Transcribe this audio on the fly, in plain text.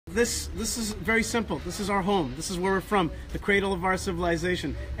This is very simple. This is our home. This is where we're from, the cradle of our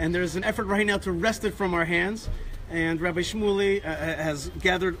civilization. And there's an effort right now to wrest it from our hands. And Rabbi Shmuley has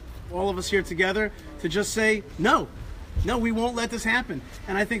gathered all of us here together to just say, no, we won't let this happen.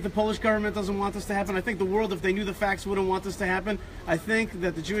 And I think the Polish government doesn't want this to happen. I think the world, if they knew the facts, wouldn't want this to happen. I think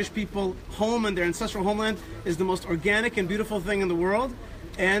that the Jewish people home and their ancestral homeland is the most organic and beautiful thing in the world.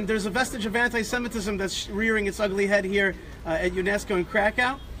 And there's a vestige of anti-Semitism that's rearing its ugly head here at UNESCO in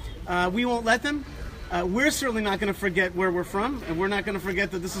Krakow. We won't let them. We're certainly not going to forget where we're from, and we're not going to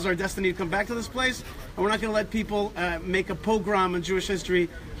forget that this is our destiny to come back to this place. And we're not going to let people make a pogrom in Jewish history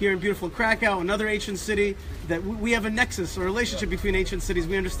here in beautiful Krakow, another ancient city. That we have a nexus, a relationship between ancient cities.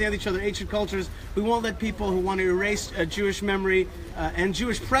 We understand each other, ancient cultures. We won't let people who want to erase Jewish memory and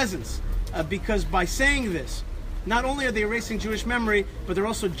Jewish presence, because by saying this, not only are they erasing Jewish memory, but they're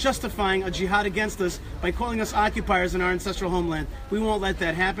also justifying a jihad against us by calling us occupiers in our ancestral homeland. We won't let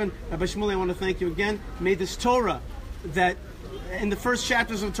that happen. Rabbi Shmuley, I want to thank you again. May this Torah, that in the first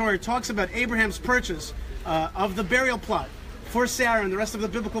chapters of the Torah, talks about Abraham's purchase of the burial plot for Sarah and the rest of the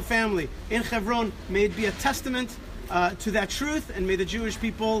biblical family in Hebron, may it be a testament to that truth, and may the Jewish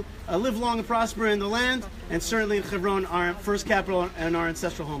people live long and prosper in the land, and certainly in Hebron, our first capital and our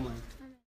ancestral homeland.